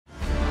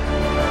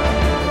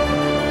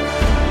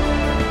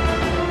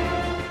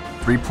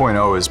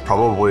3.0 is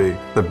probably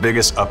the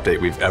biggest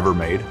update we've ever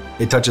made.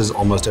 It touches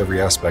almost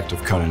every aspect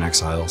of Conan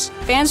Exiles.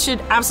 Fans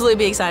should absolutely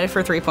be excited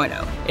for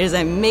 3.0. It is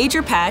a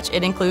major patch.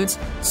 It includes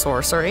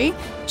sorcery.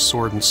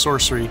 Sword and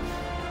sorcery.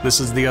 This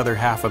is the other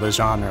half of the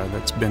genre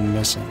that's been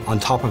missing. On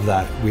top of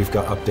that, we've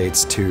got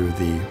updates to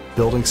the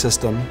building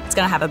system. It's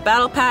going to have a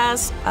battle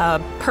pass,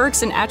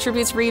 perks and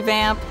attributes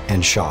revamp.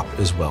 And shop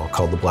as well,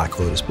 called the Black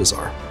Lotus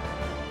Bazaar.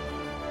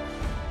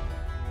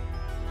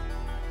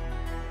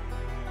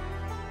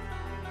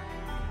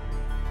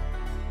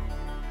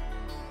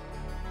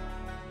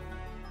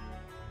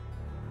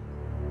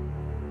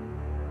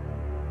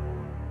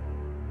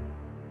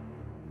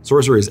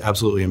 Sorcery is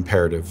absolutely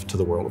imperative to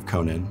the world of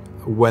Conan.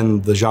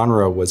 When the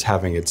genre was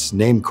having its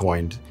name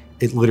coined,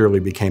 it literally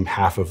became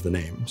half of the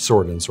name,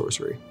 sword and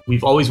sorcery.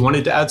 We've always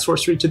wanted to add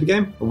sorcery to the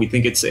game. We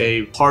think it's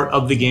a part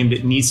of the game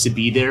that needs to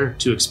be there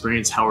to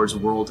experience Howard's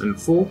world in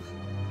full.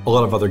 A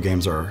lot of other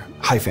games are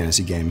high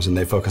fantasy games, and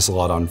they focus a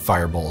lot on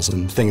fireballs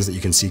and things that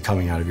you can see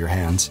coming out of your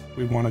hands.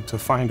 We wanted to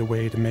find a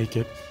way to make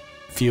it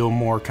feel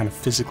more kind of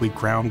physically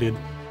grounded,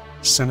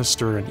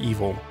 sinister and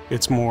evil.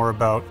 It's more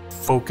about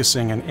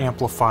focusing and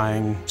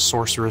amplifying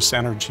sorceress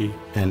energy.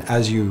 And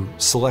as you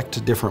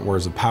select different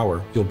words of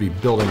power, you'll be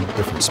building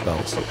different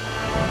spells.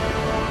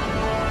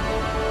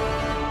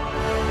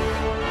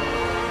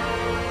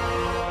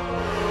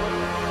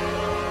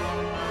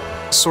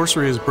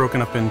 Sorcery is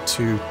broken up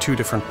into two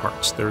different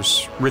parts.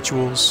 There's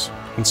rituals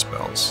and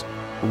spells.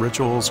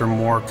 Rituals are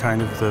more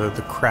kind of the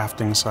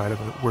crafting side of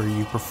it, where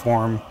you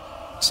perform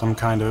some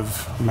kind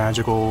of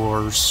magical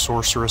or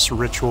sorcerous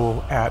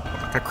ritual at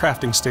a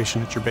crafting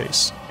station at your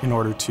base in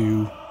order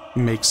to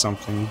make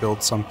something,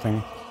 build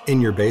something.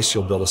 In your base,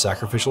 you'll build a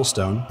sacrificial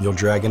stone. You'll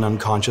drag an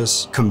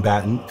unconscious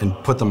combatant and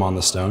put them on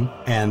the stone,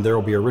 and there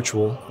will be a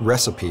ritual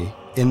recipe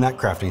in that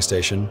crafting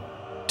station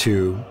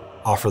to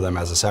offer them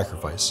as a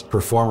sacrifice.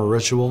 Perform a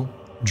ritual,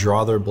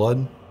 draw their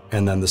blood,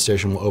 and then the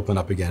station will open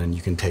up again and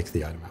you can take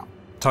the item out.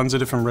 Tons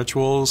of different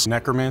rituals.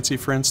 Necromancy,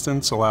 for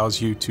instance,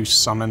 allows you to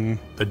summon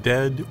the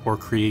dead or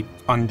create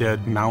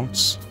undead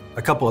mounts.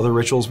 A couple other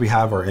rituals we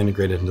have are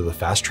integrated into the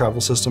fast travel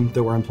system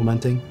that we're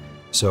implementing.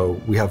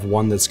 So we have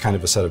one that's kind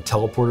of a set of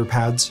teleporter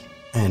pads,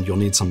 and you'll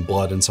need some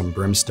blood and some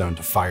brimstone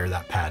to fire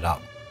that pad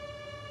up.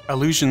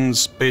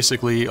 Illusions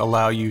basically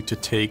allow you to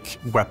take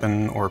a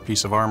weapon or a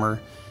piece of armor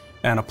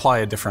and apply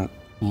a different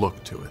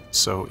look to it.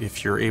 So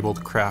if you're able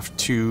to craft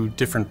two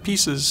different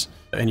pieces,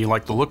 and you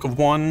like the look of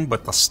one,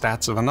 but the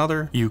stats of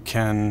another, you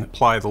can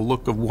apply the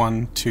look of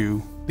one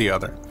to the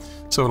other.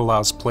 So it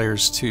allows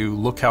players to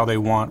look how they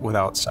want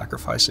without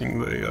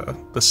sacrificing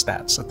the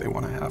stats that they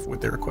want to have with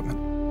their equipment.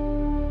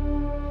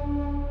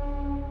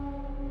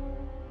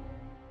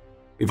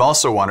 We've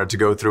also wanted to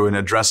go through and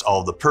address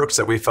all of the perks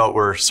that we felt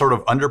were sort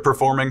of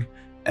underperforming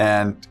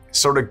and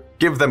sort of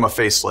give them a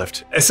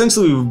facelift.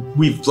 Essentially,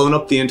 we've blown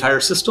up the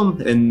entire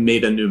system and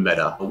made a new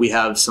meta. We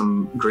have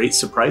some great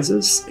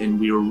surprises, and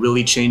we are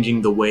really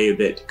changing the way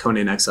that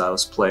Conan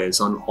Exiles plays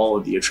on all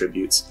of the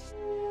attributes.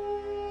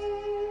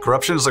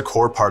 Corruption is a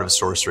core part of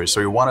sorcery,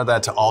 so we wanted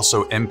that to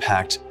also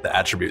impact the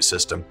attribute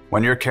system.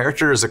 When your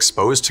character is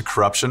exposed to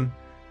corruption,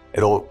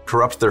 it'll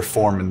corrupt their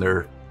form and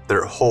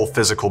their whole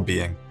physical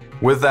being.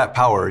 With that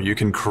power, you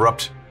can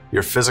corrupt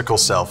your physical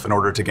self in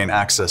order to gain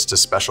access to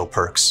special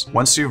perks.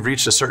 Once you've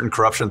reached a certain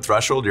corruption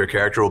threshold, your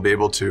character will be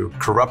able to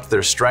corrupt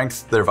their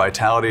strength, their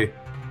vitality,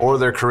 or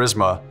their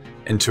charisma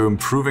into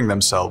improving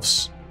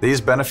themselves.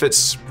 These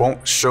benefits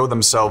won't show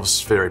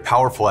themselves very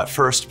powerful at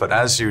first, but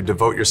as you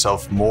devote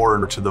yourself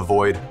more to the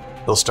void,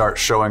 they'll start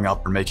showing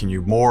up and making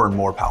you more and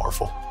more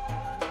powerful.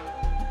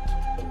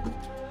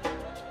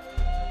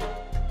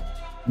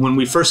 When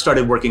we first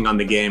started working on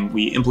the game,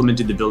 we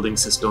implemented the building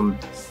system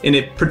in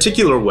a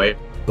particular way.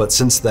 But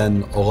since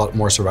then, a lot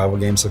more survival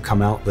games have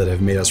come out that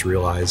have made us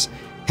realize,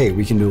 hey,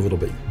 we can do a little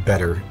bit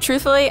better.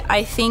 Truthfully,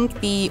 I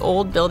think the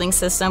old building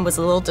system was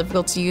a little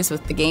difficult to use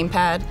with the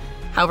gamepad.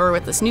 However,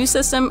 with this new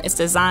system, it's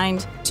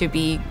designed to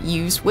be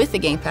used with the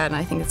gamepad, and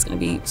I think it's going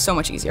to be so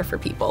much easier for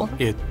people.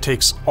 It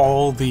takes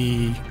all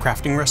the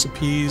crafting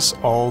recipes,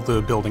 all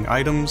the building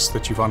items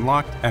that you've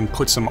unlocked, and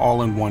puts them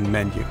all in one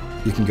menu.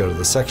 You can go to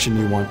the section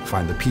you want,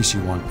 find the piece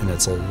you want, and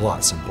it's a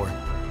lot simpler.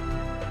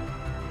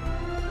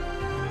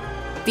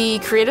 The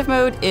creative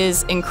mode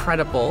is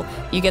incredible.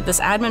 You get this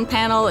admin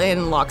panel, it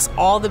unlocks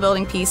all the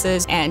building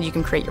pieces, and you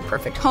can create your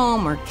perfect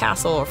home or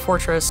castle or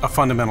fortress. A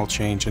fundamental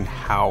change in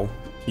how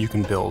you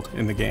can build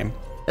in the game.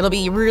 It'll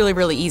be really,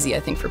 really easy, I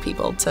think, for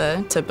people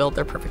to build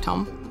their perfect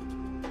home.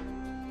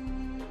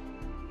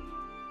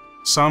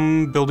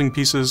 Some building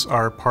pieces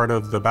are part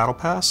of the Battle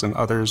Pass, and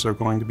others are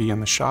going to be in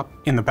the shop.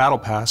 In the Battle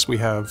Pass, we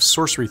have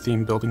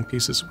sorcery-themed building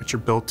pieces, which are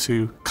built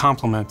to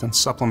complement and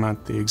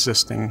supplement the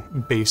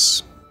existing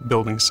base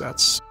building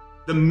sets.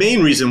 The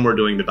main reason we're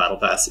doing the Battle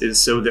Pass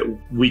is so that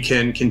we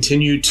can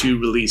continue to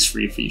release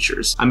free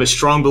features. I'm a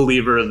strong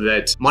believer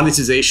that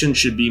monetization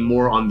should be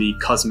more on the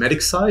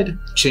cosmetic side,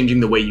 changing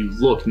the way you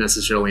look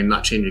necessarily, and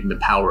not changing the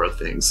power of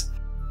things.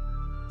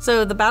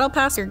 So the Battle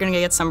Pass, you're going to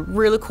get some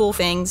really cool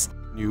things.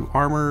 New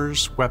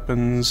armors,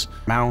 weapons,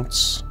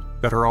 mounts,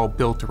 that are all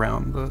built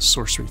around the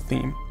sorcery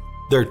theme.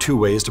 There are two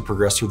ways to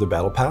progress through the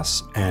Battle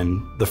Pass,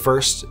 and the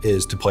first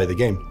is to play the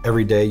game.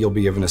 Every day you'll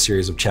be given a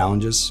series of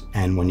challenges,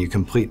 and when you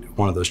complete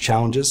one of those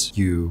challenges,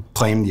 you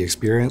claim the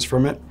experience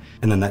from it,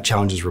 and then that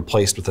challenge is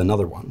replaced with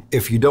another one.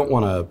 If you don't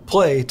want to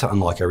play to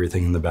unlock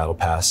everything in the Battle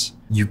Pass,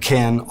 you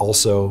can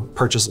also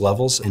purchase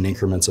levels in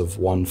increments of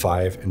 1,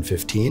 5, and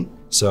 15.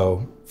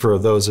 So for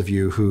those of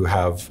you who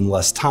have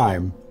less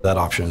time, that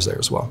option is there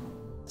as well.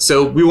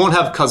 So we won't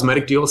have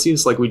cosmetic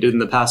DLCs like we did in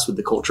the past with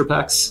the culture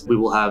packs. We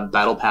will have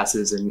battle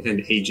passes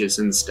and ages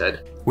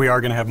instead. We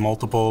are going to have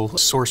multiple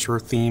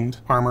sorcerer-themed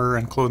armor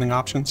and clothing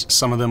options.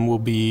 Some of them will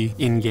be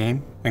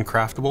in-game and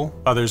craftable.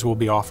 Others will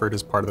be offered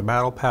as part of the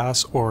battle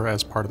pass or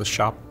as part of the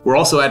shop. We're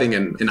also adding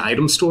an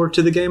item store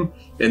to the game,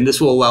 and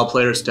this will allow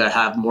players to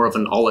have more of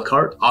an a la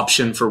carte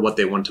option for what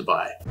they want to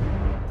buy.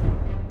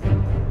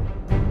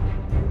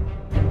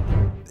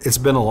 It's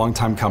been a long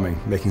time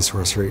coming, making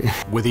Sorcery.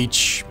 With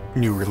each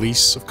new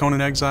release of Conan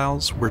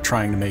Exiles, we're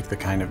trying to make the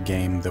kind of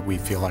game that we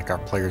feel like our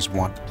players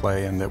want to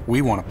play and that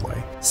we want to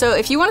play. So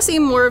if you want to see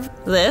more of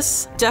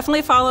this,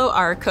 definitely follow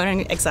our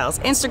Conan Exiles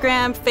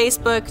Instagram,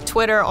 Facebook,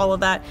 Twitter, all of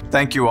that.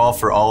 Thank you all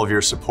for all of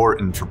your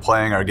support and for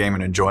playing our game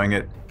and enjoying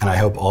it. And I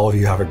hope all of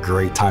you have a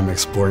great time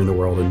exploring the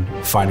world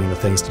and finding the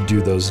things to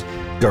do those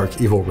dark,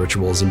 evil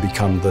rituals and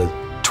become the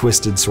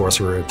twisted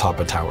sorcerer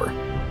atop a tower.